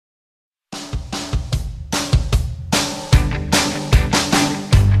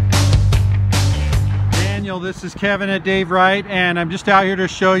Daniel, this is Kevin at Dave Wright, and I'm just out here to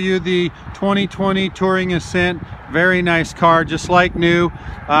show you the 2020 Touring Ascent. Very nice car, just like new,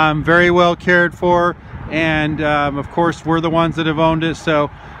 very well cared for, and of course we're the ones that have owned it, so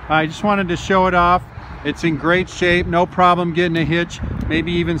I just wanted to show it off. It's in great shape, no problem getting a hitch,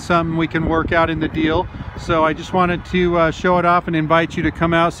 maybe even something we can work out in the deal. So I just wanted to show it off and invite you to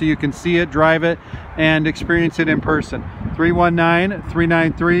come out so you can see it, drive it, and experience it in person.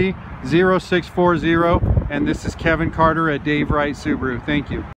 319-393-0640, and this is Kevin Carter at Dave Wright Subaru.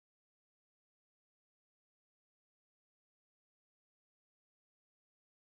 Thank you.